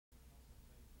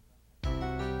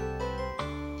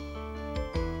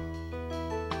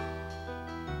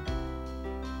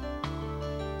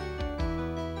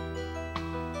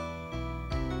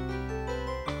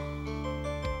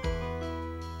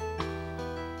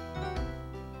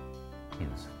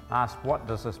ask, what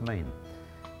does this mean?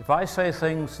 If I say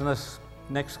things in this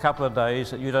next couple of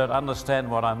days that you don't understand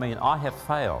what I mean, I have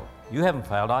failed. You haven't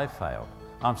failed, I've failed.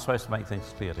 I'm supposed to make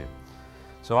things clear to you.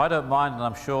 So I don't mind, and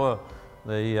I'm sure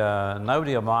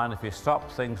nobody will mind if you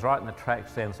stop things right in the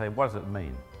tracks there and say, what does it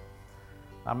mean?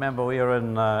 I remember we were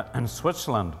in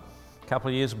Switzerland a couple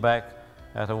of years back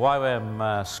at a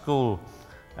YWAM school,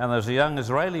 and there was a young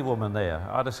Israeli woman there.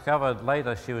 I discovered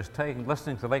later she was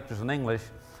listening to lectures in English,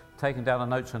 taking down the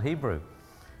notes in Hebrew.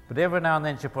 But every now and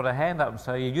then she put her hand up and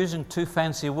say, you're using too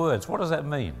fancy words. What does that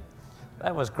mean?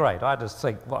 That was great. I just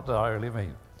think, what do I really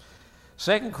mean?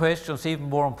 Second question is even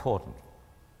more important.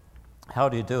 How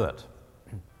do you do it?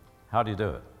 How do you do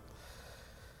it?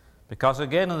 Because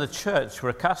again, in the church, we're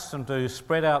accustomed to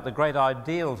spread out the great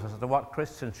ideals as to what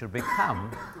Christians should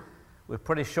become. We're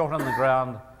pretty short on the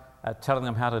ground at telling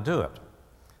them how to do it.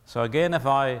 So again, if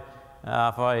I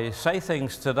say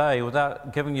things today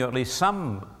without giving you at least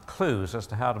some clues as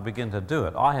to how to begin to do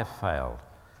it, I have failed,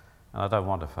 and I don't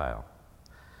want to fail.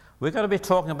 We're going to be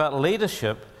talking about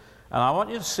leadership, and I want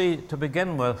you to see, to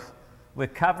begin with, we're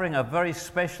covering a very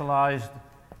specialized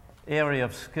area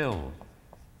of skill.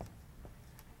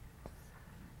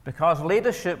 Because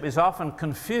leadership is often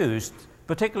confused,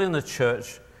 particularly in the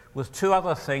church, with two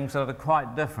other things that are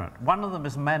quite different. One of them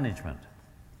is management.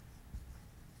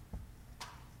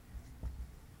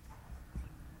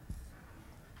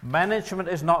 Management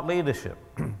is not leadership.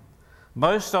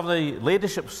 Most of the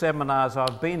leadership seminars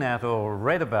I've been at or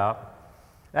read about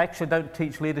actually don't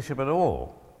teach leadership at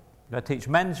all. They teach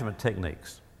management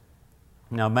techniques.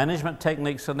 Now, management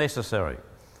techniques are necessary.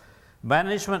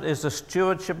 Management is the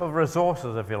stewardship of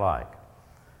resources, if you like.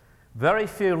 Very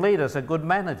few leaders are good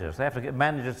managers. They have to get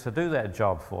managers to do that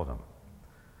job for them.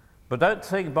 But don't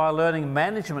think by learning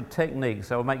management techniques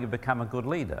that will make you become a good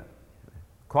leader.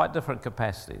 Quite different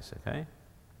capacities, okay?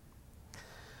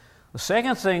 The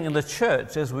second thing in the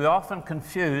church is we often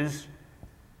confuse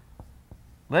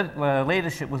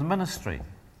leadership with ministry.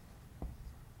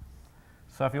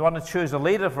 So if you want to choose a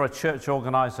leader for a church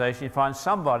organization, you find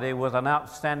somebody with an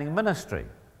outstanding ministry.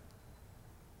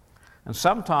 And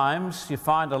sometimes you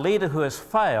find a leader who has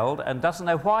failed and doesn't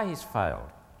know why he's failed.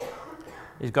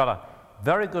 He's got a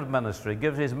very good ministry,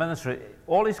 gives his ministry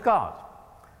all he's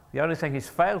got. The only thing he's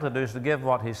failed to do is to give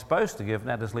what he's supposed to give, and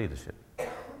that is leadership.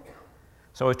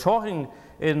 So we're talking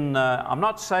I'm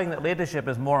not saying that leadership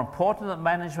is more important than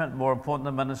management, more important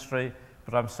than ministry,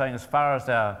 but I'm saying as far as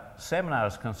our seminar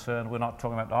is concerned, we're not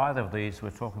talking about either of these, we're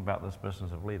talking about this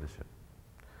business of leadership.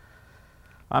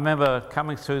 I remember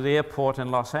coming through the airport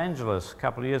in Los Angeles a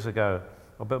couple of years ago,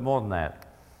 a bit more than that,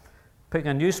 picking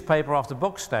a newspaper off the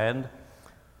bookstand,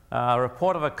 a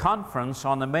report of a conference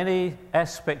on the many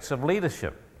aspects of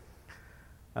leadership.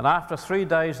 And after 3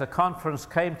 days, the conference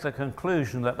came to the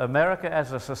conclusion that America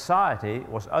as a society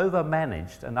was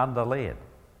overmanaged and underled.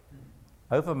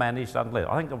 Overmanaged, underled.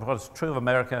 I think what's true of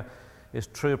America is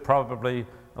true probably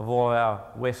of all our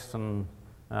Western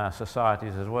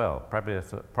societies as well. Probably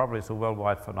it's a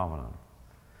worldwide phenomenon.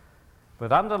 But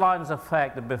it underlines the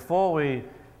fact that before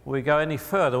we go any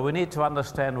further, we need to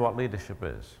understand what leadership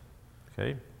is.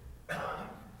 Okay?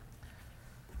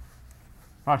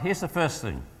 Right, here's the first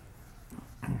thing.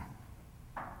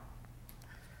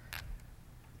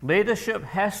 Leadership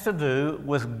has to do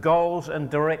with goals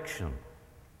and direction.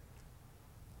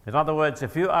 In other words,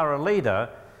 if you are a leader,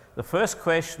 the first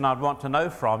question I'd want to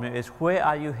know from you is, where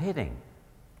are you heading?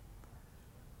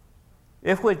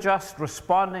 If we're just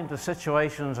responding to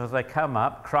situations as they come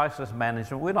up, crisis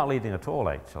management, we're not leading at all,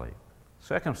 actually.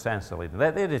 Circumstances are leading.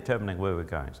 They're determining where we're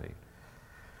going to.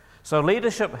 So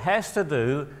leadership has to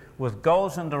do with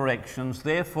goals and directions,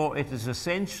 therefore it is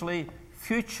essentially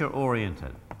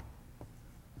future-oriented.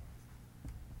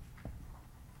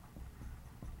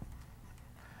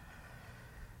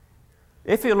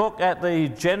 If you look at the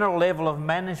general level of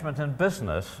management in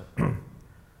business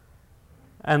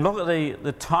and look at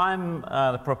the time,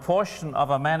 the proportion of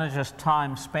a manager's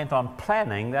time spent on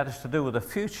planning, that is to do with the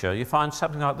future, you find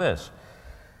something like this.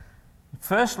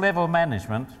 First level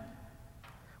management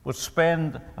would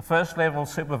spend, a first level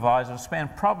supervisor would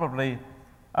spend probably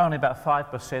only about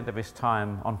 5% of his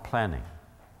time on planning,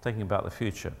 thinking about the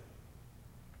future.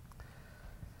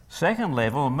 Second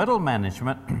level, middle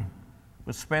management,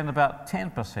 would spend about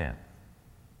 10%.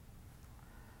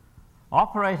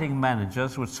 Operating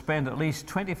managers would spend at least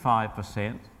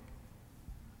 25%.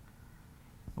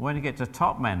 When you get to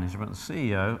top management, the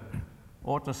CEO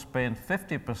ought to spend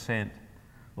 50%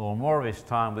 or more of his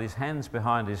time with his hands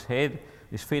behind his head,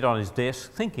 his feet on his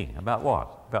desk, thinking about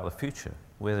what? About the future,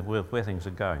 where things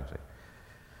are going to.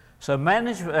 So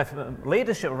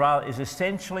leadership rather is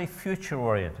essentially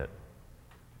future-oriented.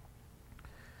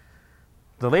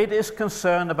 The leader is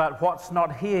concerned about what's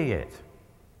not here yet.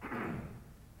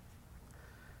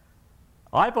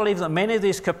 I believe that many of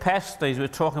these capacities we're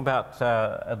talking about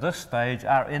at this stage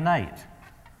are innate.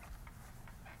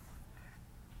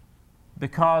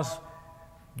 Because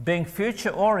being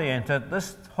future-oriented,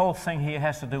 this whole thing here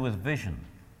has to do with vision.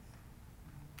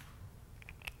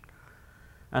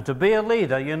 And to be a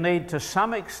leader, you need to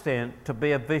some extent to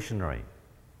be a visionary.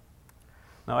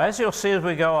 Now, as you'll see as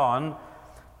we go on,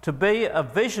 to be a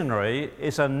visionary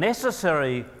is a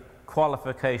necessary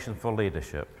qualification for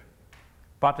leadership,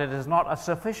 but it is not a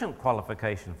sufficient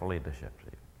qualification for leadership.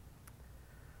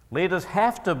 Leaders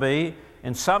have to be,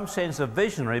 in some sense, a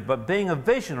visionary, but being a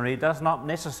visionary does not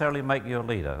necessarily make you a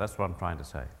leader. That's what I'm trying to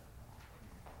say.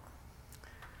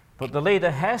 But the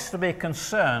leader has to be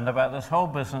concerned about this whole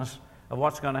business of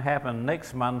what's going to happen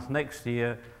next month, next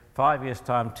year, 5 years'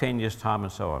 time, 10 years' time,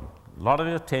 and so on. A lot of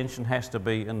your attention has to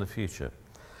be in the future.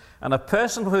 And a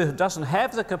person who doesn't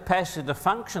have the capacity to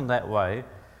function that way,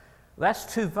 that's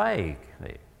too vague.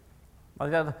 I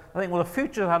think, well, the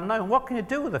future is unknown. What can you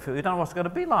do with the future? You don't know what's going to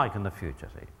be like in the future.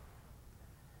 See?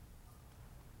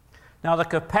 Now, the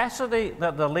capacity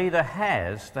that the leader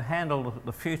has to handle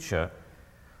the future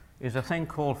is a thing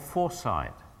called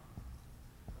foresight.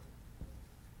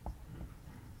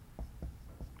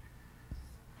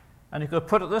 And you could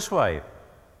put it this way.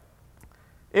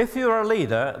 If you're a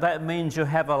leader, that means you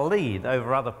have a lead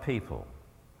over other people.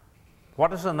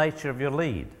 What is the nature of your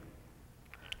lead?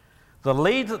 The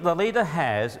lead that the leader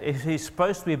has is he's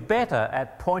supposed to be better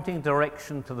at pointing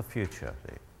direction to the future.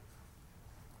 See?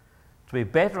 To be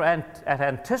better at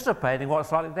anticipating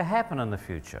what's likely to happen in the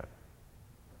future.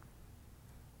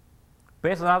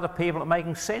 Better than other people at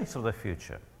making sense of the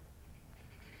future.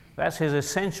 That's his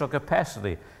essential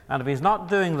capacity. And if he's not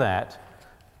doing that,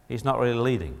 he's not really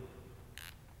leading.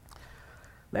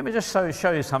 Let me just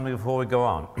show you something before we go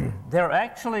on. There are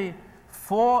actually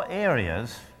 4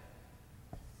 areas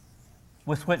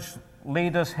with which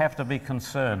leaders have to be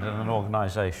concerned in an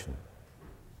organization.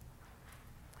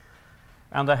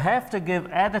 And they have to give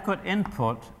adequate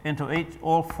input into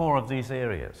all 4 of these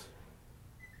areas.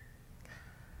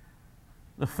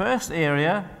 The first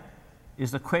area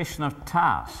is the question of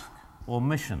task or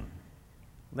mission.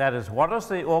 That is, what is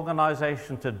the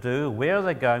organization to do? Where are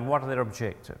they going? What are their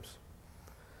objectives?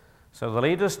 So the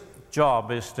leader's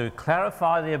job is to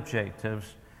clarify the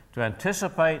objectives, to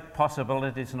anticipate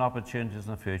possibilities and opportunities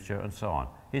in the future, and so on.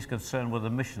 He's concerned with the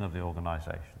mission of the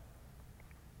organization.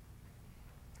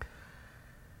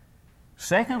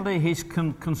 Secondly, he's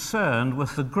concerned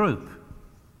with the group.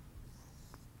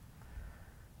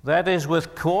 That is,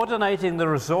 with coordinating the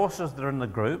resources that are in the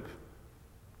group,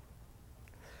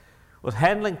 with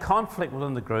handling conflict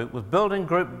within the group, with building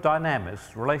group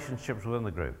dynamics, relationships within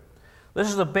the group. This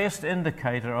is the best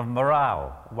indicator of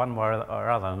morale, one way or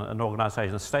other, in an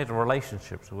organization, the state of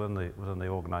relationships within the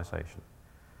organization.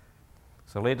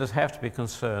 So leaders have to be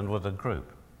concerned with the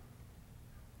group.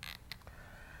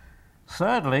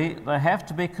 Thirdly, they have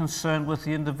to be concerned with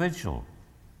the individual.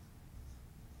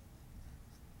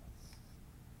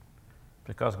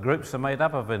 Because groups are made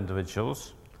up of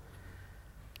individuals.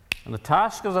 And the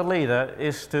task of the leader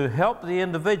is to help the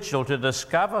individual to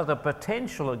discover the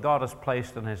potential that God has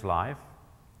placed in his life,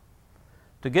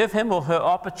 to give him or her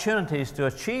opportunities to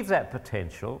achieve that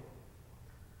potential,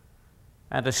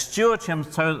 and to steward him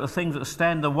so that the things that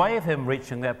stand in the way of him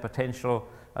reaching that potential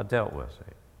are dealt with.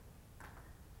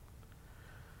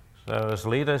 So as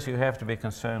leaders, you have to be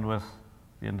concerned with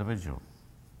the individual.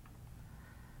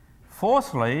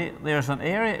 Fourthly, there's an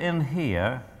area in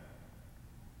here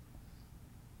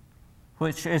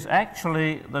which is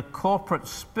actually the corporate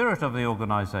spirit of the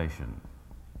organization.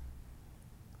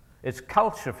 Its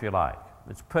culture, if you like,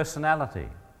 its personality,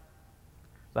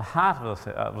 the heart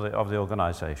of the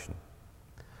organization.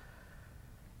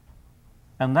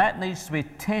 And that needs to be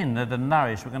tended and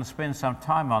nourished. We're going to spend some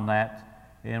time on that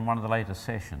in one of the later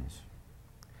sessions.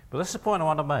 But this is the point I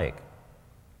want to make.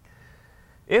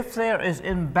 If there is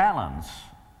imbalance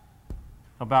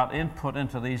about input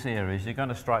into these areas, you're going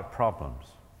to strike problems.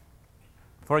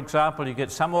 For example, you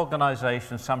get some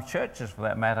organizations, some churches for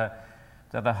that matter,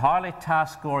 that are highly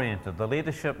task-oriented. The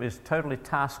leadership is totally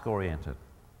task-oriented.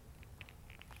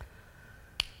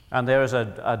 And there is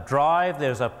a drive,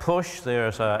 there's a push,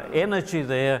 there's an energy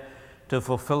there to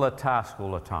fulfill a task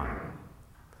all the time.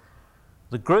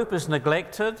 The group is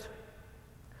neglected.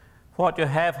 What you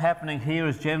have happening here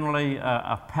is generally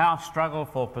a power struggle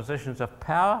for positions of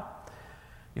power.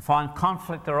 You find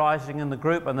conflict arising in the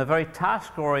group, and the very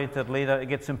task-oriented leader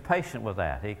gets impatient with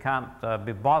that. He can't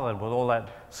be bothered with all that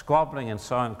squabbling and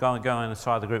so on going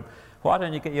inside the group. Why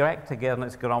don't you get your act together and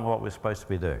let's get on with what we're supposed to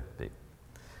be doing?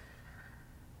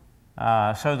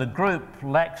 So the group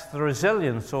lacks the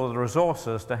resilience or the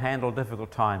resources to handle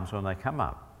difficult times when they come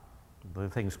up. The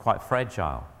thing's quite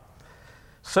fragile.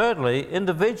 Thirdly,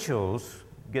 individuals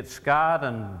get scarred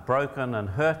and broken and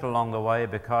hurt along the way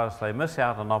because they miss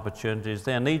out on opportunities,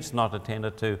 their needs not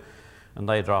attended to, and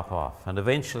they drop off. And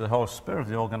eventually the whole spirit of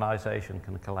the organization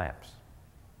can collapse.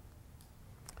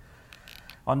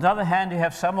 On the other hand, you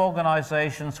have some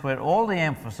organizations where all the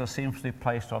emphasis seems to be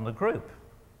placed on the group.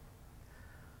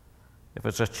 If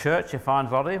it's a church, you find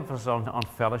a lot of emphasis on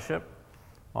fellowship,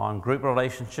 on group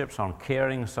relationships, on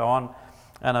caring and so on,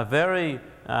 and a very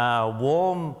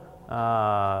warm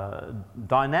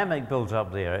dynamic builds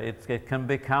up there. It can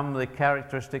become the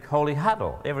characteristic holy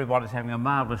huddle. Everybody's having a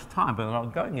marvelous time, but they're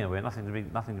not going anywhere,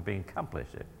 nothing to be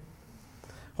accomplished.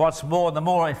 What's more, the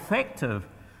more effective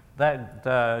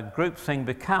that group thing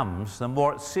becomes, the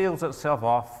more it seals itself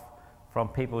off from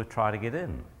people who try to get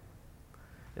in.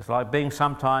 It's like being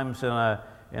sometimes in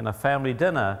a family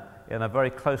dinner in a very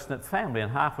close-knit family,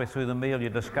 and halfway through the meal you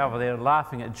discover they're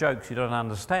laughing at jokes you don't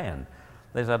understand.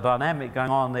 There's a dynamic going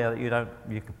on there that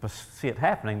you can see it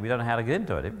happening, but you don't know how to get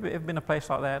into it. Have you ever been in a place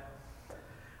like that?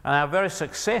 And our very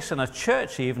success in a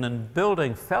church, even in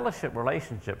building fellowship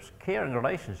relationships, caring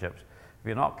relationships, if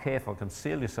you're not careful, can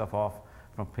seal yourself off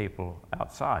from people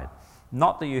outside.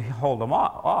 Not that you hold them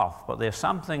off, but there's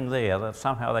something there that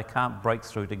somehow they can't break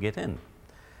through to get in.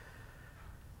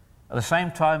 At the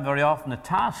same time, very often the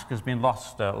task has been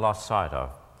lost sight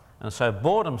of. And so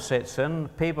boredom sets in.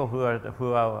 People who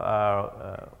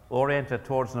are oriented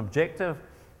towards an objective,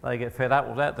 they get fed up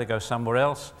with that, they go somewhere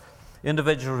else.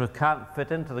 Individuals who can't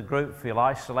fit into the group feel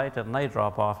isolated and they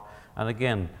drop off, and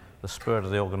again, the spirit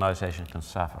of the organization can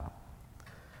suffer.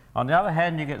 On the other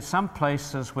hand, you get some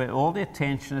places where all the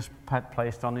attention is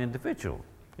placed on the individual.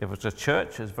 If it's a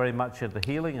church, it's very much into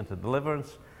healing, into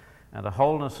deliverance, and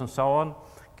wholeness and so on,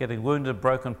 getting wounded,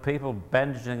 broken people,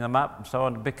 bandaging them up and so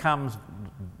on. It becomes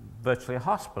virtually a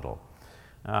hospital.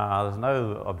 There's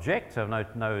no objective,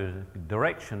 no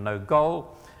direction, no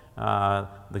goal.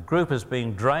 The group is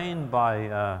being drained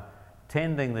by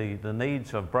tending the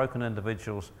needs of broken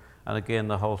individuals, and again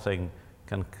the whole thing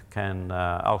can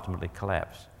ultimately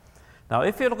collapse. Now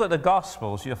if you look at the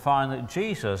Gospels, you'll find that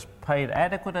Jesus paid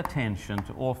adequate attention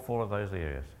to all four of those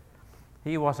areas.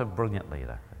 He was a brilliant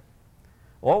leader.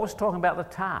 Always talking about the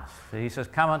task. He says,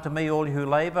 "Come unto me, all you who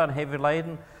labor and heavy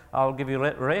laden, I'll give you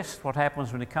rest." What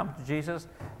happens when you come to Jesus?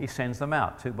 He sends them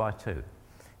out 2 by 2.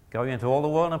 Go into all the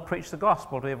world and preach the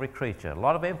gospel to every creature. A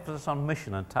lot of emphasis on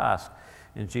mission and task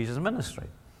in Jesus' ministry.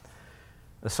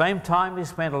 At the same time, he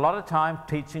spent a lot of time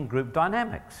teaching group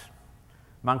dynamics.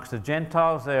 Amongst the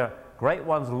Gentiles, they're great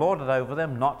ones lorded over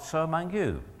them, not so among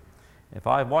you. If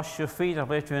I wash your feet,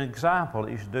 I've left you an example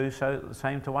that you should do so the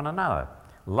same to one another.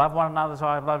 Love one another as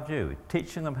I have loved you.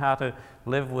 Teaching them how to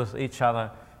live with each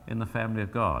other in the family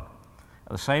of God.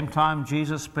 At the same time,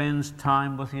 Jesus spends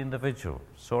time with the individual,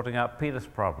 sorting out Peter's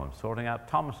problems, sorting out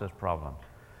Thomas's problems,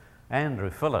 Andrew,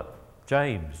 Philip,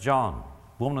 James, John,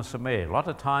 woman of Samaria. A lot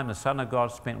of time the Son of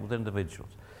God spent with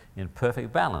individuals in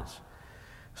perfect balance.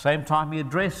 Same time he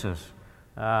addresses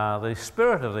the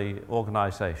spirit of the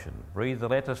organization. Read the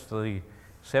letters to the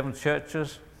 7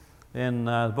 churches in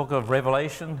the book of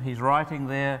Revelation. He's writing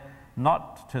there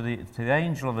not to the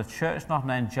angel of the church, not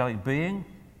an angelic being,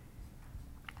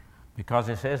 because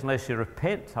he says, unless you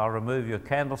repent, I'll remove your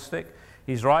candlestick.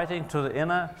 He's writing to the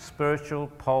inner spiritual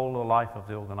pole or life of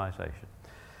the organization.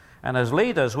 And as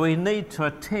leaders, we need to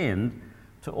attend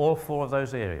to all 4 of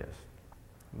those areas.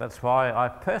 That's why I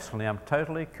personally am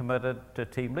totally committed to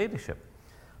team leadership.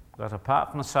 Because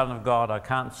apart from the Son of God, I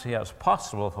can't see how it's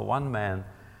possible for one man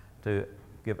to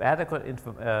give adequate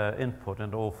input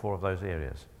into all 4 of those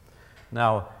areas.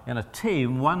 Now, in a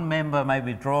team, one member may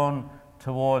be drawn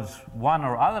towards one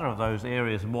or other of those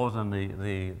areas more than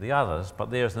the others, but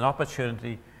there's an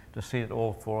opportunity to see that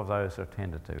all 4 of those are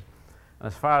attended to. And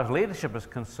as far as leadership is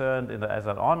concerned, as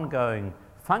an ongoing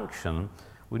function,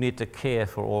 we need to care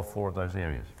for all 4 of those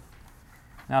areas.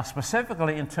 Now,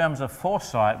 specifically in terms of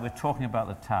foresight, we're talking about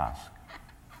the task.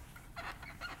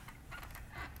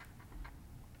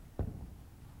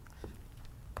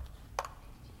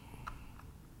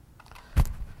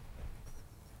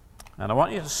 And I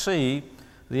want you to see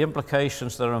the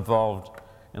implications that are involved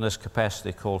in this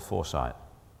capacity called foresight.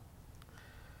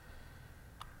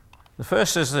 The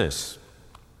first is this.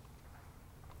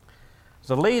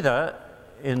 The leader,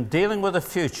 in dealing with the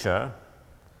future,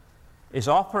 is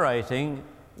operating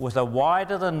with a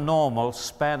wider than normal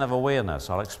span of awareness.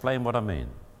 I'll explain what I mean.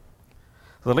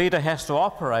 The leader has to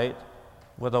operate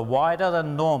with a wider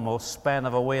than normal span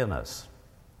of awareness.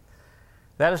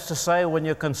 That is to say, when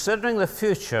you're considering the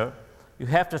future, you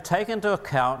have to take into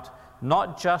account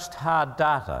not just hard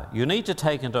data. You need to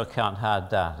take into account hard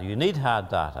data. You need hard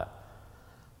data.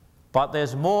 But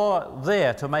there's more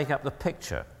there to make up the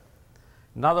picture.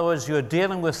 In other words, you're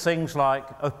dealing with things like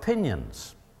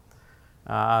opinions,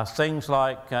 things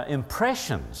like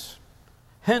impressions,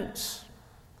 hints,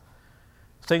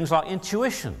 things like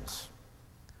intuitions,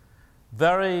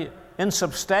 very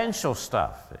insubstantial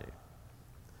stuff.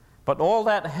 But all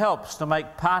that helps to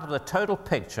make part of the total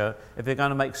picture if you're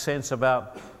going to make sense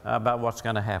about what's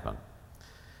going to happen.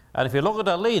 And if you look at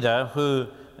a leader who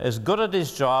is good at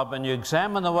his job and you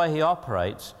examine the way he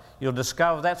operates, you'll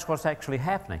discover that's what's actually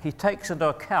happening. He takes into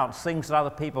account things that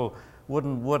other people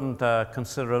wouldn't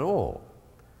consider at all.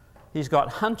 He's got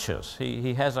hunches.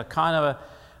 He has a kind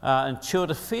of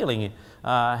intuitive feeling.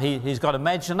 He's got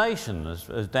imagination,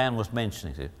 as Dan was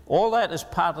mentioning. All that is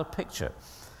part of the picture.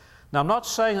 Now, I'm not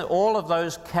saying that all of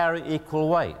those carry equal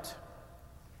weight,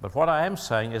 but what I am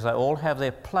saying is they all have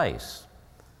their place,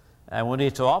 and we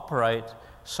need to operate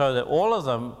so that all of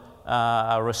them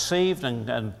are received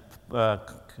and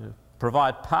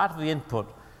provide part of the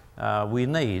input we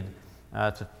need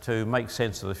to make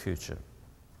sense of the future.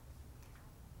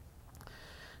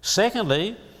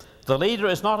 Secondly, the leader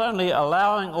is not only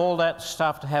allowing all that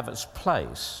stuff to have its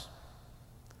place,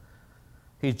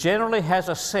 he generally has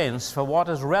a sense for what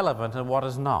is relevant and what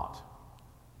is not.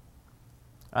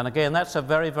 And again, that's a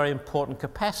very, very important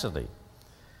capacity.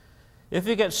 If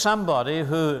you get somebody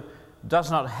who does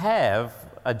not have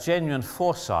a genuine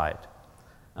foresight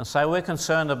and say, we're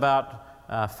concerned about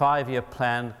a 5-year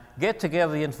plan, get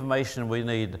together the information we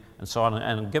need and so on,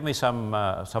 and give me some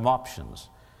options.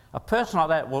 A person like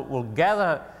that will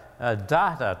gather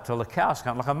data till the cows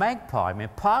come, like a magpie. I mean,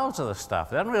 piles of the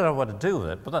stuff. They don't really know what to do with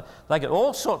it, but they get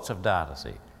all sorts of data,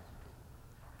 see.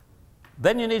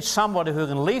 Then you need somebody who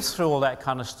can leaf through all that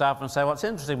kind of stuff and say, well, it's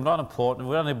interesting, but not important,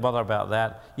 we don't need to bother about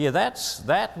that. Yeah,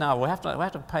 now we have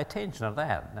to pay attention to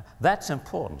that. That's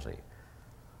important, see.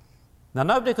 Now,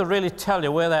 nobody could really tell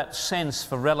you where that sense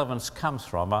for relevance comes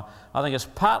from. I think it's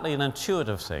partly an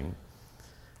intuitive thing,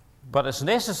 but it's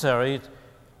necessary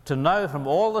to know from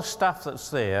all the stuff that's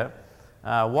there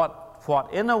what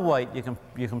inner weight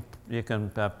you can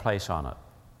place on it.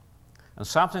 And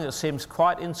something that seems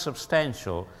quite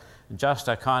insubstantial, just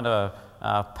a kind of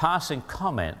passing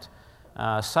comment,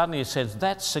 suddenly you says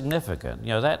that's significant.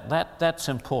 You know, that's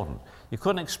important. You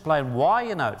couldn't explain why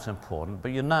you know it's important,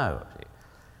 but you know it.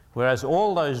 Whereas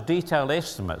all those detailed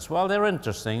estimates, well, they're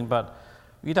interesting, but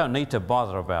you don't need to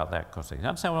bother about that kind of thing. You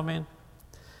understand what I mean?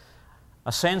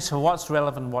 A sense of what's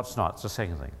relevant and what's not. It's the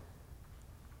second thing.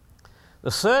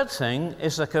 The third thing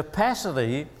is the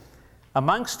capacity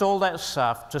amongst all that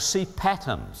stuff to see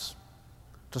patterns,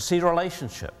 to see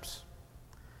relationships,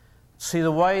 see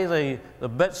the way the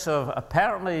bits of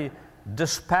apparently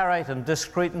disparate and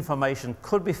discrete information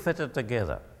could be fitted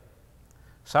together.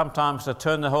 Sometimes to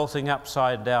turn the whole thing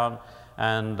upside down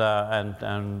and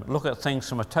look at things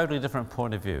from a totally different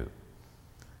point of view.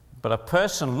 But a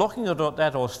person looking at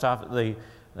that all stuff,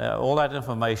 all that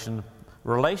information,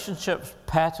 relationships,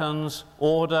 patterns,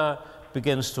 order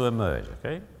begins to emerge,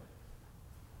 okay?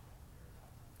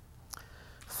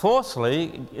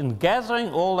 Fourthly, in gathering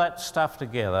all that stuff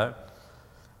together,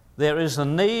 there is a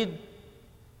need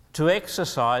to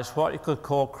exercise what you could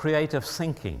call creative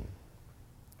thinking.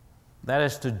 That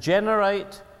is to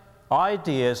generate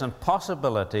ideas and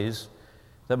possibilities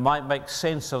that might make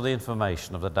sense of the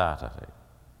information, of the data.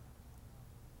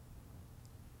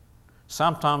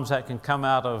 Sometimes that can come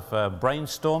out of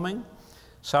brainstorming.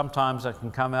 Sometimes that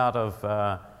can come out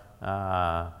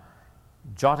of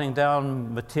jotting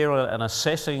down material and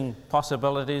assessing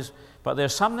possibilities. But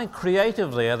there's something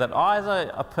creative there that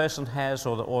either a person has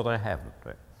or they haven't.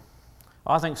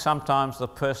 I think sometimes the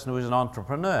person who is an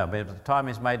entrepreneur, by the time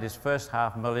he's made his first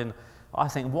 $500,000, I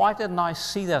think, why didn't I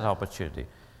see that opportunity?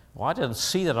 Well, I didn't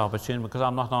see that opportunity because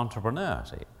I'm not an entrepreneur,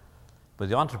 see. But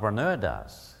the entrepreneur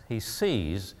does. He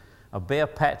sees a bare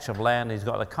patch of land. He's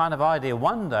got the kind of idea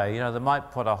one day, you know, they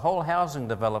might put a whole housing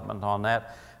development on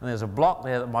that, and there's a block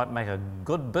there that might make a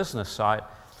good business site.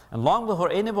 And long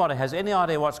before anybody has any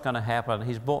idea what's going to happen,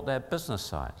 he's bought that business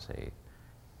site, see.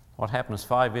 What happens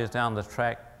 5 years down the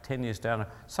track, 10 years down,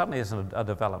 suddenly there's a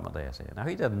development there, see. Now,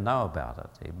 he didn't know about it,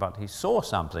 see, but he saw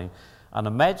something, an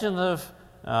imaginative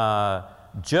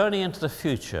journey into the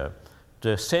future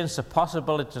to sense the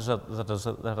possibilities that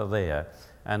are there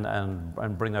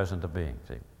and bring those into being,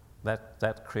 see.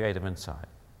 that creative insight.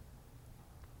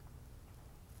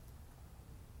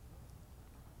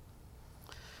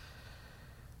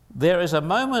 There is a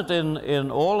moment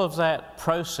in all of that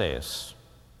process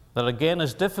that again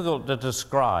is difficult to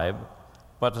describe,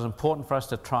 but is important for us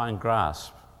to try and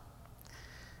grasp.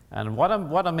 And what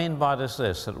I mean by this is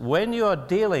this, that when you are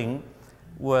dealing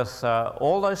with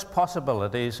all those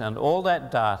possibilities and all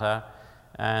that data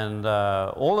and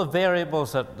all the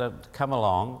variables that come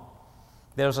along,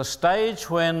 there's a stage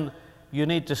when you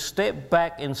need to step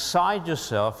back inside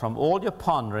yourself from all your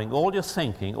pondering, all your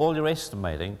thinking, all your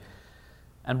estimating,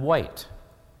 and wait.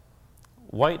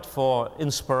 Wait for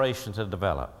inspiration to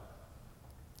develop.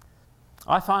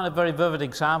 I find a very vivid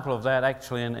example of that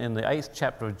actually in the 8th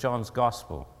chapter of John's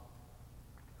Gospel.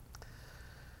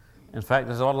 In fact,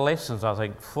 there's a lot of lessons, I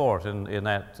think, for it in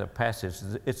that passage.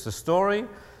 It's the story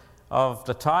of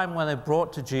the time when they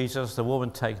brought to Jesus the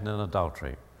woman taken in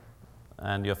adultery.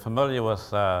 And you're familiar with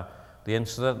the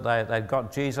incident. They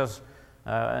got Jesus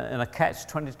in a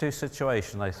catch-22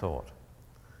 situation, they thought.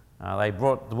 They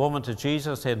brought the woman to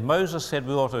Jesus, said, Moses said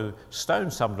we ought to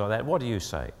stone somebody like that. What do you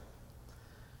say?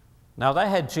 Now, they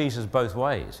had Jesus both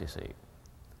ways, you see.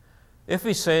 If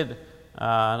he said,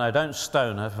 no, don't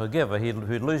stone her, forgive her, he'd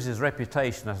lose his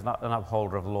reputation as an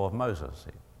upholder of the law of Moses.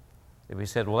 See? If he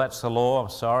said, well, that's the law, I'm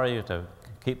sorry, to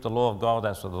keep the law of God,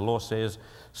 that's what the law says,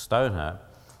 stone her,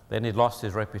 then he'd lost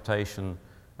his reputation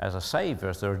as a savior,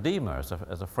 as a redeemer, as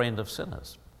a friend of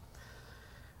sinners.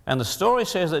 And the story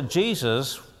says that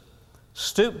Jesus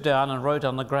stooped down and wrote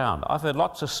on the ground. I've heard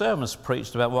lots of sermons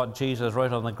preached about what Jesus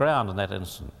wrote on the ground in that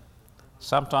instant.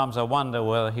 Sometimes I wonder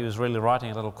whether he was really writing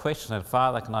a little question and,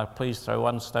 Father, can I please throw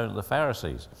one stone at the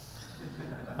Pharisees?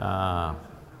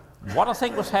 What I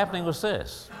think was happening was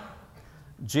this.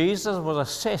 Jesus was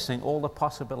assessing all the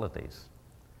possibilities.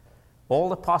 All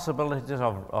the possibilities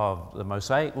of the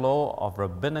Mosaic law, of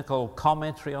rabbinical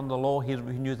commentary on the law, he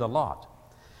knew the lot.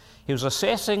 He was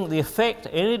assessing the effect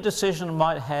any decision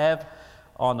might have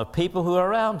on the people who are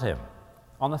around him,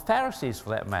 on the Pharisees for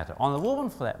that matter, on the woman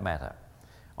for that matter,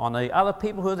 on the other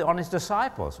people who are on his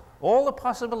disciples, all the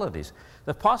possibilities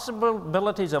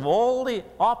of all the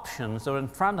options that are in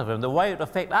front of him, the way it would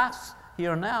affect us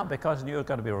here and now, because he knew it was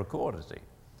going to be recorded.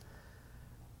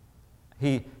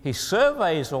 He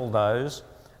surveys all those,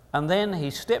 and then he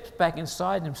steps back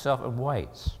inside himself and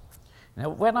waits. Now,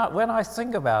 when I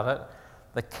think about it,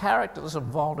 the character that's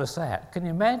involved is that. Can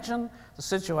you imagine the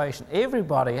situation?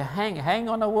 Everybody hang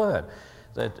on a word.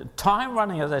 The time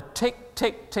running, the tick,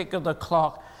 tick, tick of the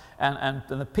clock, and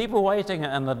the people waiting,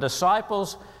 and the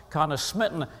disciples kind of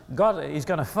smitten. God, he's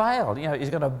going to fail. You know,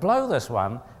 he's going to blow this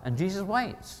one. And Jesus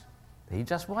waits. He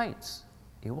just waits.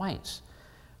 He waits.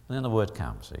 And then the word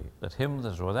comes, see, that him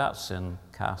that is without sin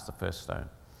cast the first stone.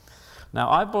 Now,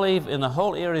 I believe in the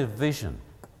whole area of vision,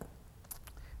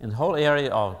 in the whole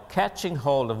area of catching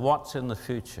hold of what's in the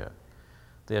future,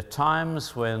 there are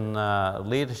times when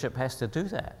leadership has to do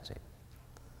that. See?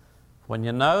 When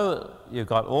you know you've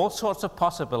got all sorts of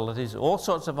possibilities, all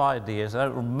sorts of ideas, that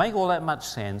don't make all that much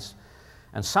sense,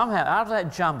 and somehow out of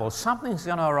that jumble, something's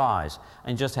going to arise,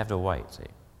 and you just have to wait. See?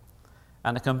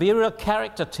 And it can be a real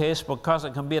character test because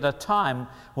it can be at a time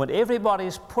when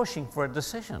everybody's pushing for a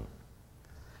decision.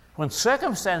 When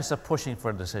circumstances are pushing for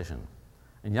a decision,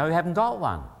 and you know you haven't got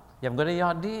one. You haven't got any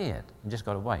idea yet. You just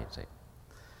got to wait. See?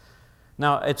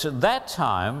 Now, it's at that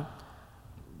time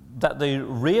that the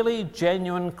really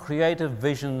genuine creative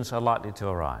visions are likely to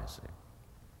arise. See?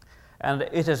 And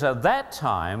it is at that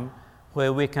time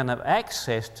where we can have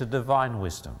access to divine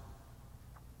wisdom.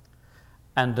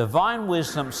 And divine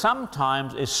wisdom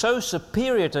sometimes is so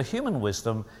superior to human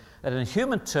wisdom that in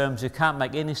human terms you can't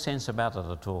make any sense about it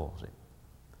at all. See?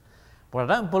 But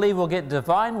I don't believe we'll get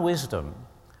divine wisdom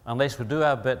unless we do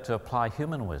our bit to apply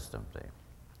human wisdom.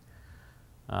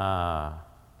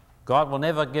 God will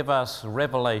never give us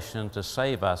revelation to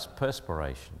save us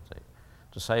perspiration,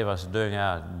 to save us doing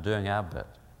our bit.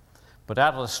 But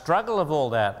out of the struggle of all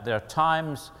that, there are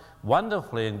times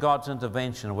wonderfully in God's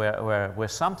intervention where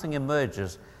something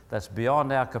emerges that's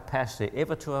beyond our capacity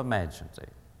ever to imagine.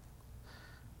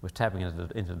 We're tapping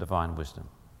into divine wisdom.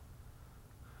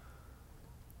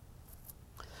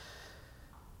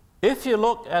 If you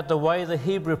look at the way the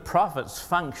Hebrew prophets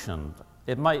functioned,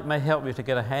 it may help you to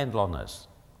get a handle on this.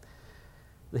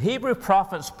 The Hebrew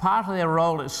prophets, part of their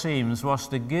role, it seems, was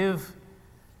to give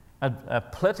a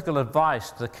political advice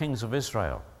to the kings of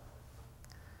Israel.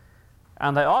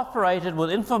 And they operated with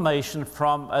information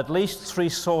from at least three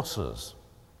sources.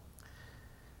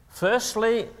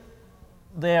 Firstly,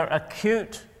 their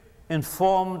acute,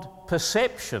 informed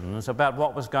perceptions about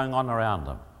what was going on around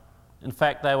them. In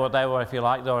fact, they were, if you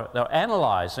like, they were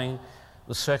analysing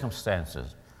the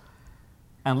circumstances.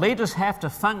 And leaders have to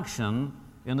function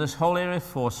in this whole area of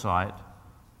foresight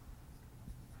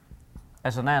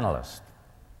as an analyst.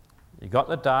 You got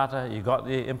the data, you got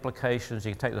the implications,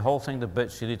 you can take the whole thing to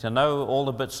bits, you need to know all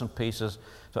the bits and pieces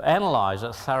to analyse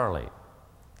it thoroughly.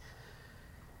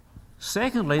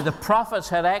 Secondly, the prophets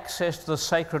had access to the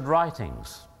sacred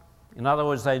writings. In other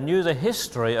words, they knew the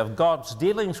history of God's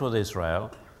dealings with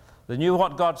Israel, they knew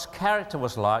what God's character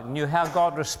was like, knew how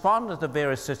God responded to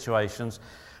various situations,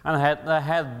 and they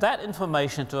had that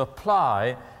information to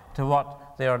apply to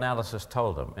what their analysis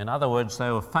told them. In other words, they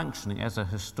were functioning as a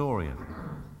historian.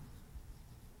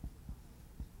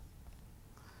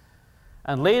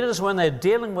 And leaders, when they're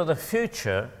dealing with the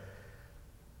future,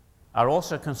 are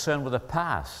also concerned with the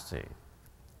past. See?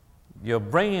 You're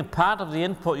bringing part of the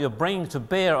input you're bringing to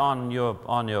bear on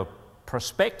your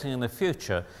prospecting in the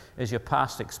future is your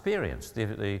past experience,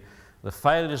 the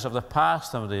failures of the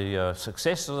past, the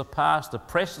successes of the past, the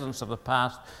precedents of the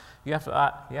past. You have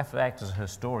to act as a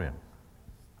historian.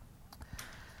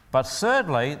 But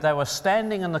thirdly, they were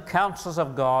standing in the counsels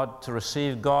of God to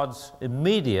receive God's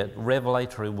immediate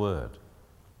revelatory word.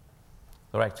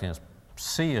 They're acting as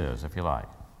seers, if you like.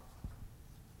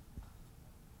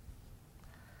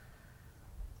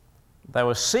 They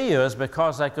were seers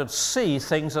because they could see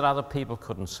things that other people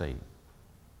couldn't see.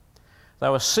 They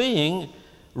were seeing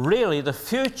really the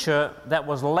future that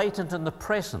was latent in the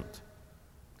present,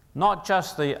 not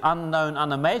just the unknown,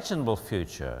 unimaginable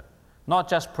future, not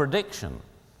just prediction.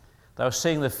 They were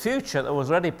seeing the future that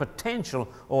was already potential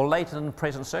or latent in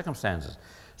present circumstances.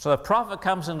 So the prophet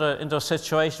comes into a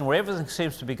situation where everything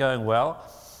seems to be going well,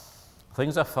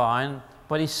 things are fine,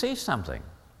 but he sees something.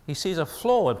 He sees a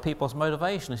flaw in people's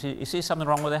motivation. He sees something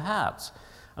wrong with their hearts.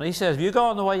 And he says, if you go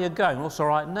on the way you're going, it looks all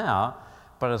right now,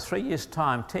 but in 3 years'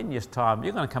 time, 10 years' time,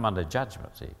 you're going to come under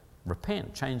judgment. See?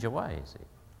 Repent, change your ways. See?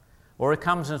 Or he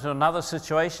comes into another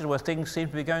situation where things seem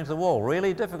to be going to the wall,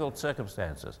 really difficult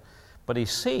circumstances. But he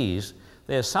sees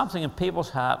there's something in people's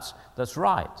hearts that's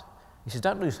right. He says,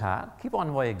 don't lose heart, keep on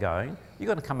the way you're going. You're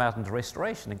going to come out into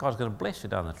restoration, and God's going to bless you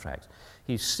down the tracks.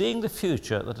 He's seeing the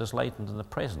future that is latent in the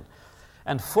present.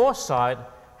 And foresight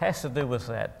has to do with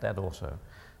that also.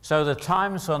 So the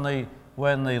times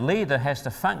when the leader has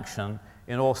to function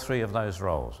in all three of those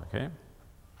roles, okay?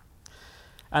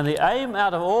 And the aim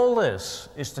out of all this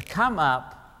is to come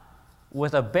up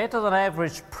with a better than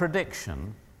average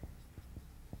prediction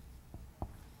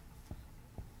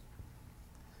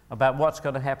about what's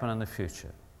going to happen in the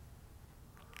future.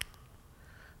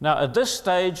 Now, at this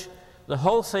stage, the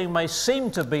whole thing may seem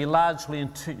to be largely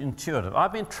intuitive.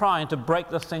 I've been trying to break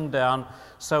the thing down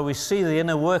so we see the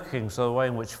inner workings of the way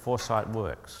in which foresight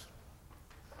works.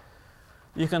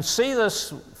 You can see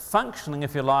this functioning,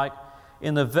 if you like,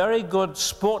 in the very good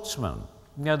sportsmen,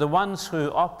 you know, the ones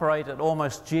who operate at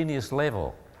almost genius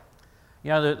level. You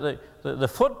know, the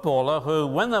footballer who,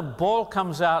 when the ball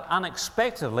comes out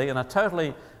unexpectedly in a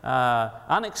totally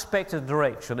unexpected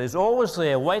direction, is always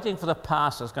there waiting for the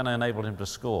pass that's going to enable him to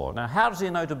score. Now, how does he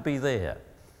know to be there?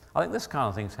 I think this kind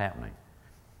of thing's happening.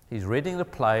 He's reading the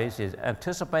plays, he's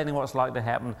anticipating what's likely to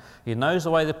happen, he knows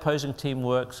the way the opposing team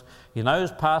works, he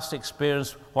knows past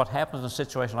experience, what happens in a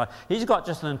situation like that. He's got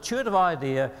just an intuitive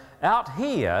idea out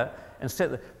here.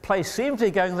 Instead, the play seems to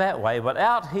be going that way, but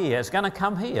out here, it's going to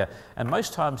come here. And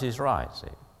most times he's right, see.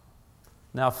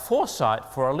 Now, foresight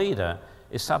for a leader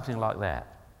is something like that.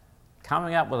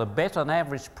 Coming up with a better than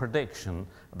average prediction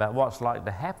about what's likely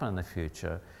to happen in the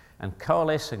future and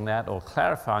coalescing that or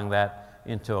clarifying that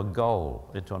into a goal,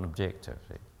 into an objective.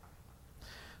 See.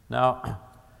 Now,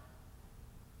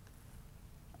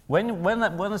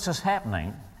 when this is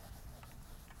happening,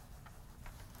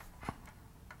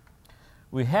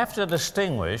 we have to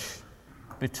distinguish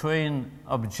between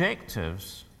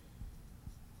objectives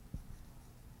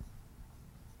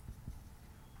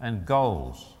and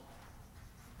goals.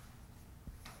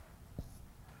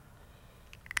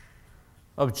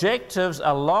 Objectives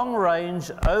are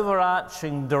long-range,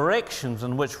 overarching directions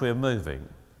in which we're moving.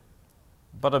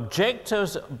 But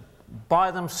objectives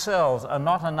by themselves are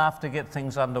not enough to get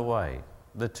things underway.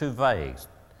 They're too vague.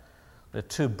 They're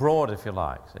too broad, if you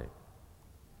like. See?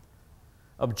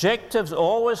 Objectives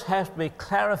always have to be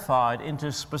clarified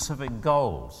into specific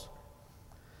goals.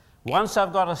 Once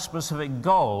I've got a specific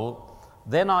goal,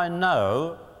 then I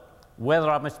know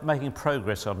whether I'm making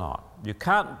progress or not. You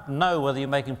can't know whether you're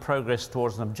making progress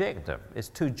towards an objective. It's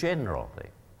too general.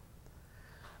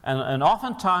 And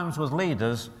oftentimes with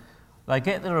leaders, they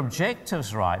get their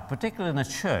objectives right, particularly in the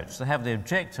church. They have the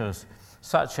objectives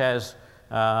such as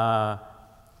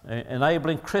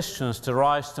enabling Christians to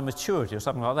rise to maturity or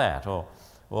something like that,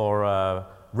 or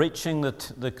reaching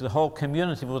the whole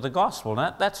community with the gospel.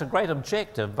 Now, that's a great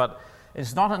objective, but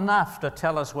it's not enough to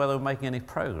tell us whether we're making any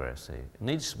progress. It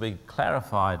needs to be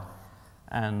clarified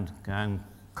and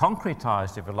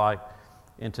concretized, if you like,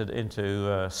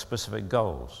 into specific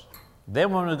goals.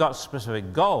 Then when we've got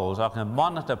specific goals, I can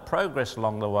monitor progress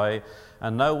along the way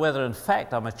and know whether in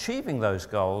fact I'm achieving those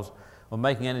goals or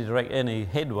making any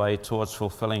headway towards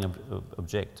fulfilling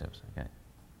objectives. Okay.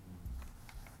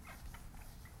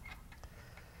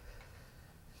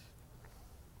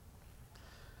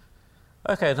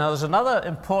 Okay, now there's another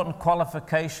important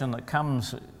qualification that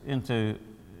comes in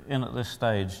at this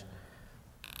stage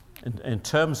in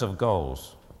terms of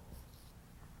goals.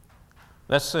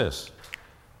 That's this.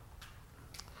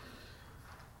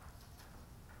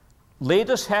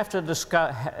 Leaders have to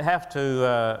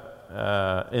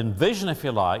envision, if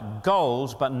you like,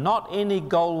 goals, but not any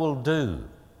goal will do.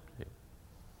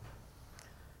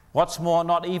 What's more,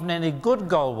 not even any good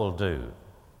goal will do.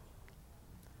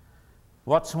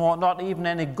 What's more, not even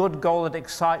any good goal that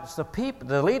excites the people,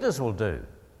 the leaders will do,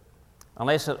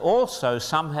 unless it also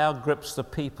somehow grips the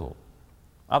people.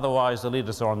 Otherwise, the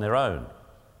leaders are on their own.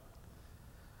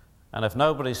 And if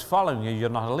nobody's following you, you're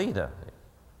not a leader.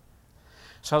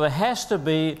 So there has to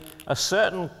be a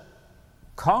certain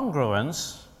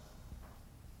congruence,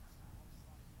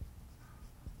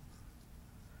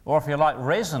 or if you like,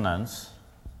 resonance,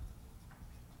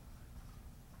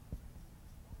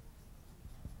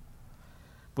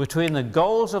 between the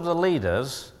goals of the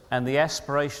leaders and the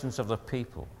aspirations of the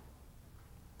people.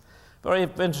 Very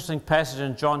interesting passage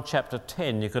in John chapter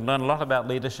 10. You can learn a lot about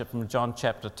leadership from John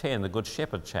chapter 10, the Good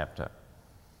Shepherd chapter.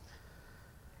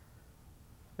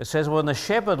 It says, when the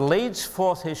shepherd leads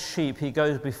forth his sheep, he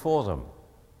goes before them.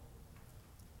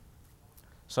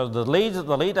 So the lead that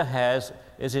the leader has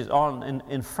is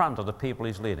in front of the people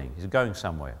he's leading. He's going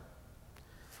somewhere.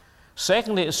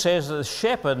 Secondly, it says that the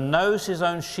shepherd knows his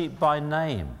own sheep by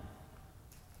name.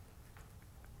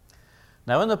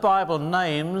 Now in the Bible,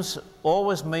 names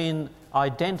always mean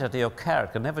identity or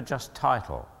character, never just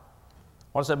title.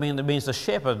 What does that mean? It means the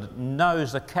shepherd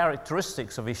knows the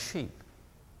characteristics of his sheep.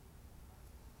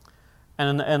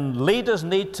 And leaders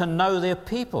need to know their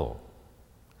people,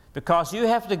 because you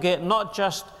have to get not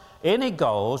just any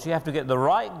goals, you have to get the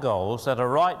right goals that are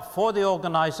right for the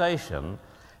organization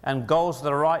and goals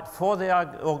that are right for the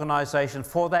organization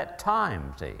for that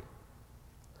time. See?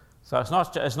 So it's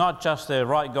not just the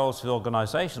right goals for the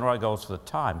organization, the right goals for the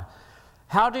time.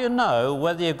 How do you know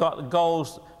whether you've got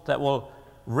goals that will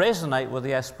resonate with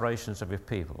the aspirations of your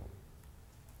people?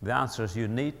 The answer is you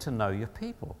need to know your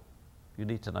people. You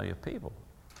need to know your people.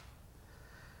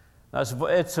 Now,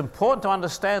 it's important to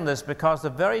understand this, because the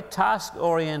very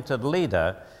task-oriented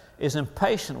leader is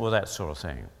impatient with that sort of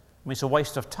thing. I mean, it's a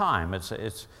waste of time.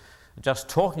 It's just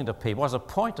talking to people. What's the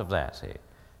point of that?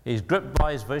 He's gripped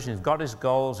by his vision, he's got his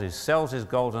goals, he sells his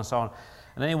goals and so on,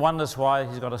 and then he wonders why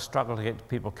he's got to struggle to get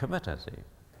people committed.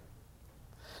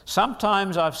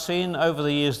 Sometimes I've seen over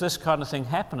the years this kind of thing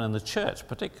happen in the church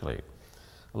particularly.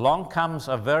 Along comes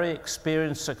a very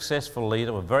experienced, successful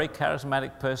leader, a very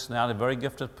charismatic personality, a very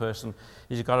gifted person.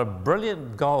 He's got a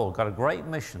brilliant goal, got a great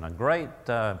mission, a great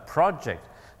project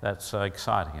that's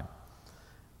exciting him.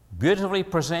 Beautifully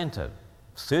presented,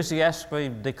 enthusiastically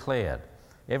declared.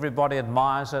 Everybody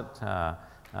admires it,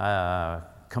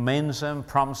 commends him,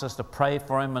 promises to pray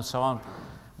for him and so on.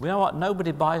 You know what?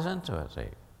 Nobody buys into it. See?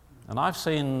 And I've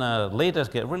seen leaders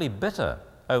get really bitter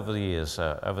over the years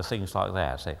over things like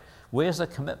that. See? Where's the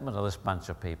commitment of this bunch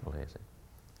of people here?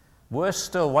 Worse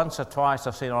still, once or twice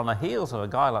I've seen on the heels of a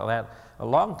guy like that,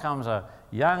 along comes a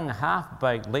young,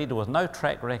 half-baked leader with no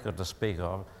track record to speak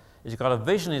of. He's got a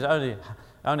vision, he's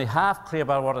only half clear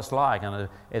about what it's like, and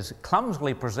it's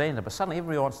clumsily presented, but suddenly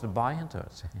everybody wants to buy into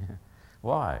it.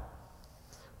 Why?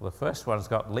 Well, the first one's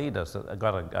got leaders that have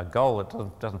got a goal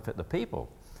that doesn't fit the people.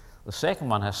 The second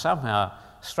one has somehow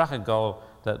struck a goal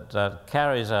that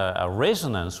carries a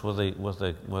resonance with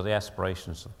the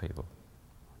aspirations of people.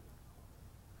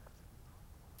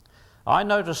 I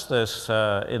noticed this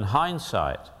in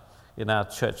hindsight in our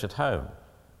church at home.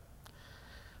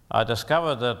 I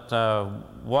discovered that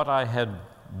what I had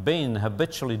been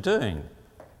habitually doing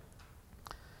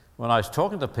when I was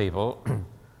talking to people,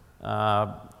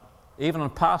 even on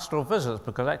pastoral visits,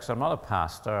 because actually I'm not a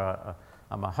pastor,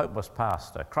 I'm a hopeless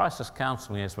pastor. Crisis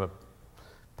counseling is what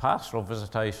pastoral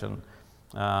visitation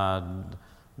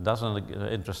doesn't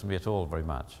interest me at all very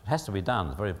much. It has to be done,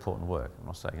 it's very important work, I'm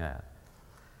not saying that.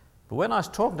 But when I was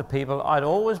talking to people, I'd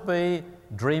always be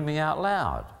dreaming out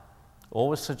loud.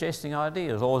 always suggesting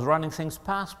ideas, always running things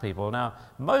past people. Now,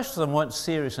 most of them weren't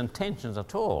serious intentions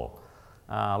at all.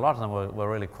 A lot of them were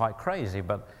really quite crazy,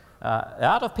 but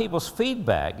out of people's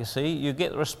feedback, you see, you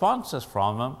get responses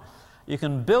from them. You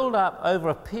can build up over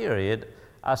a period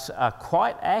a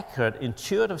quite accurate,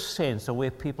 intuitive sense of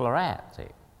where people are at. See?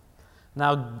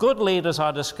 Now, good leaders,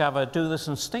 I discover, do this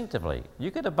instinctively.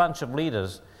 You get a bunch of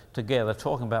leaders together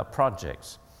talking about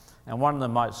projects, and one of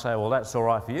them might say, well, that's all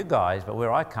right for you guys, but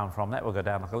where I come from, that will go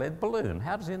down like a lead balloon.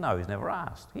 How does he know? He's never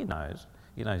asked. He knows.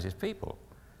 He knows his people.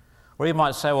 Or he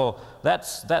might say, well,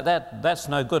 that's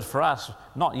no good for us.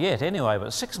 Not yet, anyway,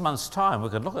 but 6 months' time, we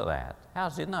could look at that. How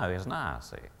does he know? He hasn't asked.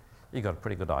 See? You've got a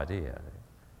pretty good idea.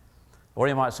 Or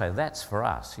he might say, that's for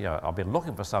us. You know, I've been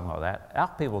looking for something like that. Our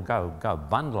people go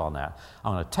bundle on that.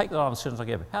 I'm going to take that on as soon as I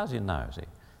get it. How does he know? See?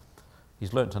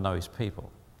 He's learned to know his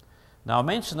people. Now, I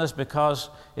mention this because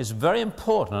it's very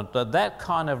important that that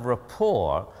kind of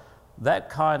rapport, that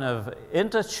kind of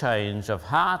interchange of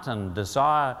heart and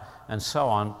desire and so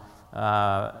on,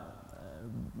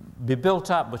 be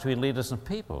built up between leaders and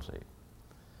people. See?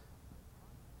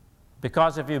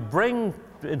 Because if you bring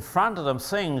in front of them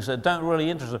things that don't really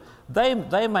interest them,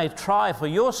 they may try for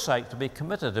your sake to be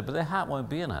committed to it, but their heart won't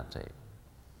be in it. See?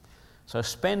 So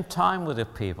spend time with the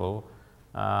people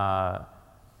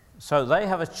so they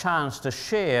have a chance to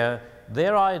share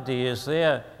their ideas,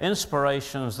 their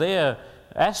inspirations, their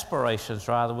aspirations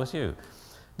rather with you.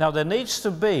 Now there needs to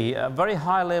be a very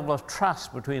high level of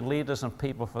trust between leaders and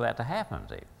people for that to happen.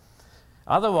 See?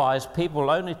 Otherwise people will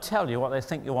only tell you what they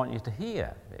think you want you to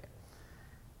hear. See?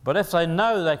 But if they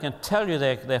know they can tell you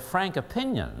their frank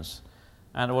opinions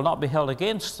and it will not be held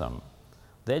against them,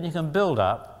 then you can build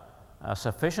up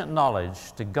sufficient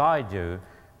knowledge to guide you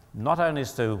not only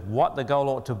as to what the goal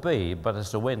ought to be, but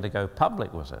as to when to go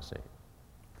public with it. See?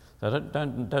 So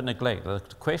don't neglect. The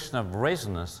question of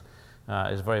resonance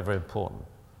is very, very important.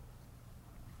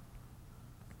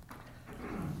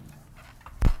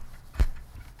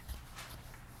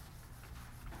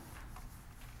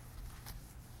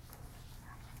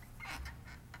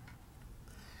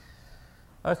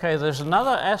 Okay, there's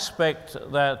another aspect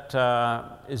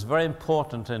that is very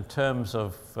important in terms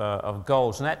of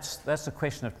goals, and that's the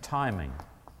question of timing.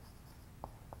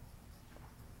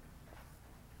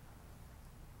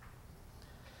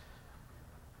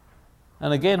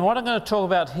 And again, what I'm going to talk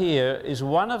about here is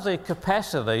one of the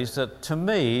capacities that, to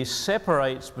me,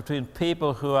 separates between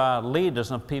people who are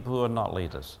leaders and people who are not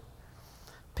leaders.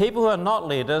 People who are not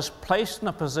leaders, placed in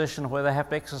a position where they have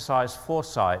to exercise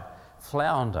foresight,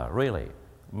 flounder, really.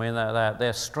 I mean,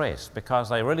 they're stressed because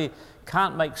they really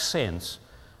can't make sense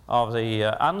of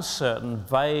the uncertain,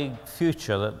 vague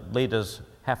future that leaders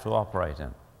have to operate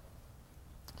in.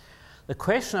 The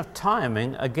question of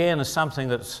timing, again, is something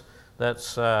that's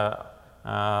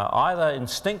either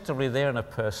instinctively there in a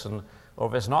person, or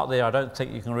if it's not there, I don't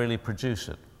think you can really produce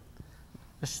it.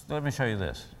 Let me show you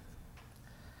this.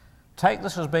 Take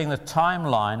this as being the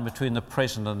timeline between the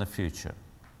present and the future.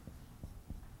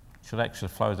 It should actually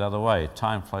flow the other way.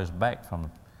 Time flows back from the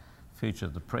future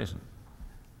to the present.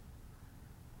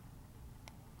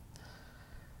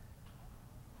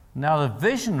 Now the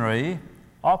visionary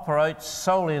operates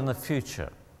solely in the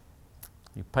future.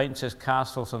 He paints his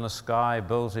castles in the sky,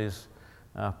 builds his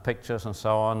pictures and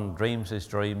so on, dreams his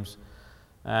dreams,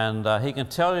 and he can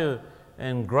tell you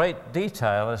in great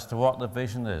detail as to what the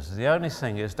vision is. The only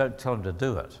thing is, don't tell him to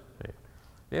do it.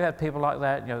 You've had people like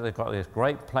that, you know, they've got this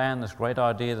great plan, this great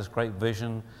idea, this great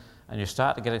vision, and you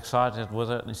start to get excited with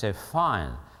it, and you say,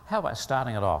 fine, how about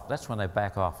starting it off? That's when they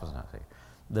back off, isn't it?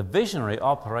 The visionary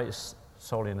operates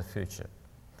solely in the future.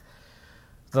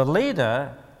 The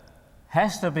leader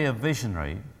has to be a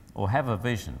visionary, or have a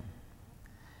vision,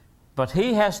 but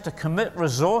he has to commit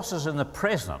resources in the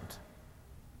present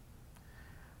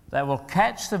that will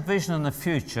catch the vision in the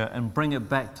future and bring it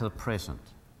back to the present.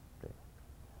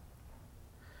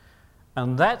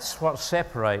 And that's what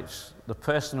separates the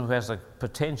person who has the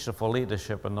potential for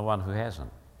leadership and the one who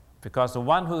hasn't. Because the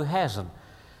one who hasn't,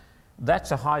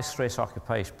 that's a high-stress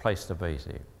occupation place to be.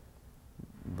 See?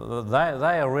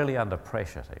 They are really under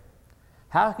pressure. See?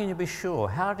 How can you be sure?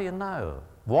 How do you know?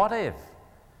 What if?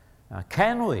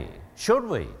 Can we? Should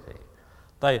we? See?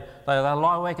 They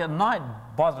lie awake at night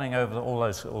bothering over all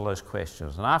those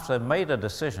questions. And after they've made a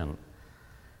decision,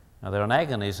 they're in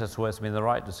agonies as to whether it's been the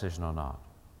right decision or not.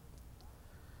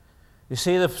 You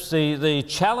see, the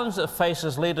challenge that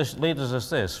faces leaders is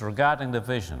this, regarding the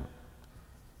vision.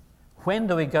 When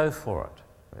do we go for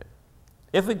it?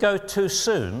 If we go too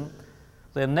soon,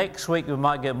 then next week we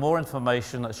might get more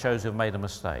information that shows we've made a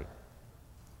mistake.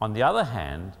 On the other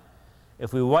hand,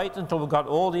 If we wait until we've got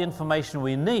all the information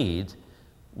we need,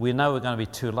 we know we're going to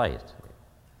be too late.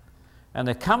 And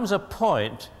there comes a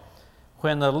point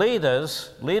when the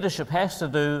leadership has to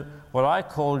do what I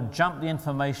call jump the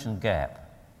information gap.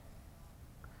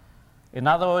 In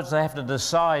other words, they have to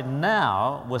decide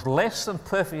now, with less than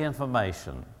perfect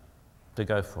information, to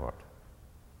go for it.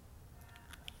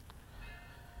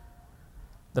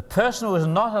 The person who is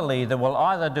not a leader will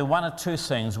either do one of two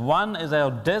things. One is they'll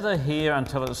dither here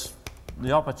until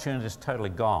the opportunity is totally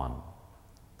gone.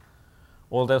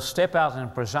 Or they'll step out in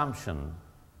presumption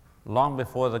long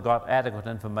before they've got adequate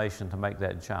information to make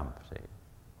that jump. See?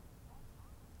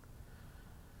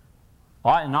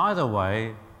 In either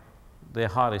way, they're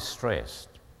highly stressed.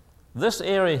 This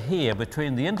area here,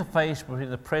 between the interface between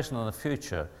the present and the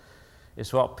future,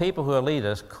 is what people who are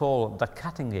leaders call the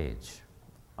cutting edge.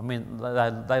 I mean,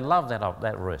 they love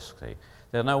that risk. See?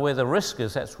 They know where the risk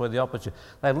is, that's where the opportunity.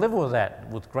 They live with that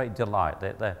with great delight.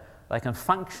 They can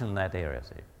function in that area.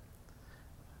 See?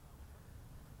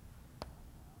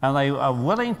 And they are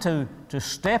willing to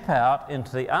step out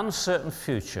into the uncertain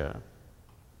future,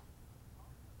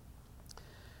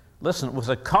 listen, with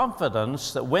the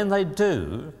confidence that when they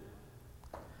do,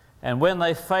 and when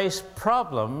they face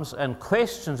problems and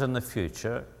questions in the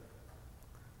future,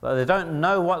 that they don't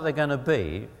know what they're going to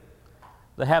be,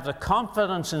 they have the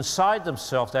confidence inside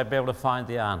themselves they'll be able to find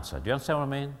the answer. Do you understand what I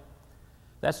mean?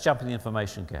 That's jumping the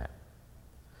information gap.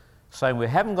 Saying we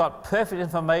haven't got perfect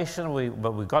information,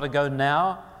 but we've got to go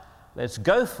now. Let's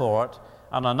go for it.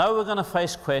 And I know we're going to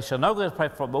face questions, I know we're going to pray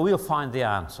for it, but we'll find the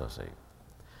answer, see.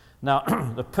 Now,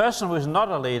 the person who is not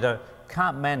a leader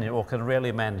can't manage or can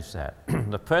rarely manage that.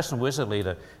 The person who is a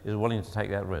leader is willing to take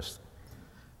that risk.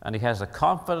 And he has the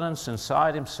confidence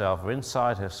inside himself or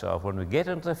inside herself when we get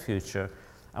into the future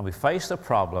and we face the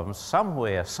problems,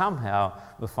 somewhere, somehow,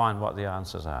 we'll find what the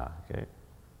answers are. Okay?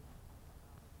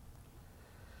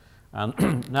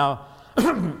 And now,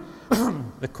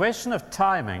 the question of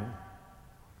timing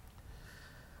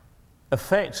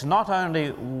affects not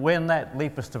only when that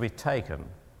leap is to be taken,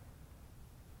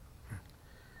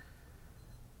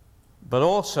 but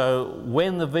also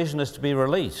when the vision is to be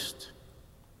released.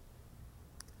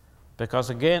 Because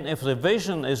again, if the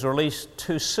vision is released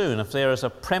too soon, if there is a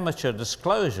premature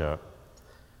disclosure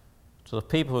to the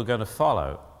people who are going to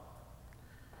follow,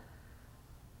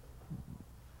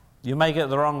 you may get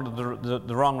the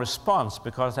wrong response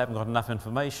because they haven't got enough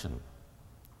information.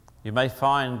 You may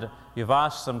find you've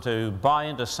asked them to buy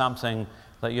into something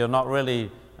that you're not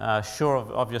really sure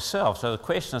of yourself. So the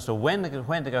question as to when to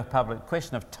go public, the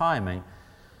question of timing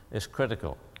is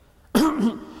critical.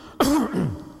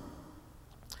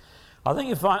 I think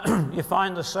you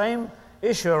find the same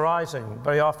issue arising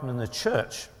very often in the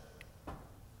church.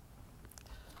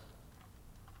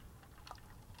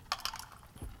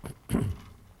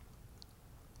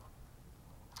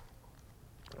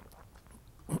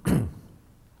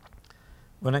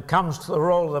 When it comes to the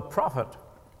role of the prophet.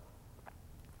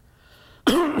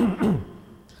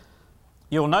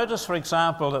 You'll notice, for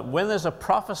example, that when there's a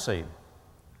prophecy,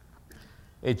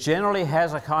 it generally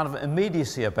has a kind of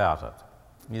immediacy about it.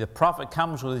 The prophet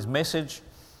comes with his message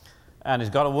and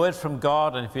he's got a word from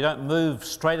God, and if you don't move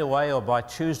straight away or by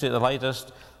Tuesday at the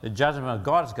latest, the judgment of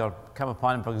God has got to come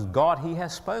upon him because God, he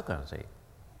has spoken, see.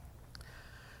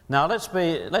 Now let's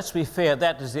be fair,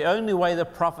 that is the only way the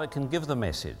prophet can give the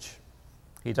message.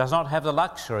 He does not have the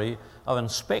luxury of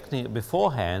inspecting it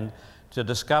beforehand to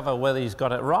discover whether he's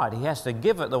got it right. He has to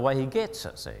give it the way he gets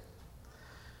it, see.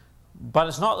 But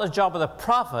it's not the job of the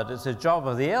prophet, it's the job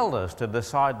of the elders to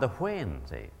decide the when,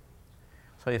 see.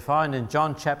 So you find in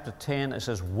John chapter 10, it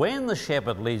says, when the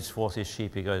shepherd leads forth his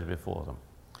sheep, he goes before them.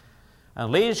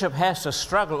 And leadership has to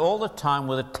struggle all the time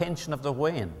with the tension of the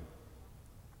when.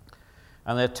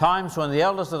 And there are times when the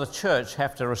elders of the church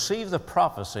have to receive the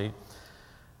prophecy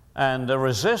and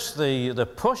resist the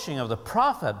pushing of the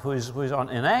prophet who's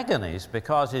in agonies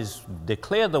because he's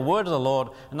declared the word of the Lord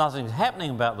and nothing's happening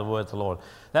about the word of the Lord.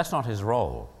 That's not his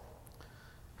role.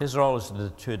 His role is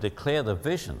to declare the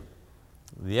vision.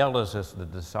 The elders is to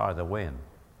decide the when.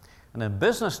 And in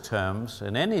business terms,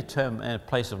 in any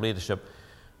place of leadership,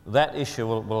 that issue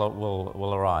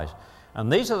will arise. And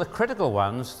these are the critical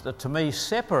ones that to me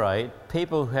separate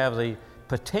people who have the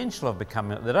potential of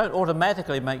becoming, they don't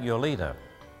automatically make you a leader.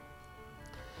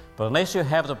 But unless you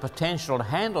have the potential to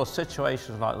handle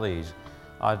situations like these,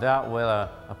 I doubt whether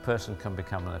a person can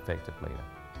become an effective leader.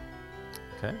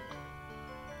 Okay?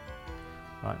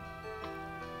 Right.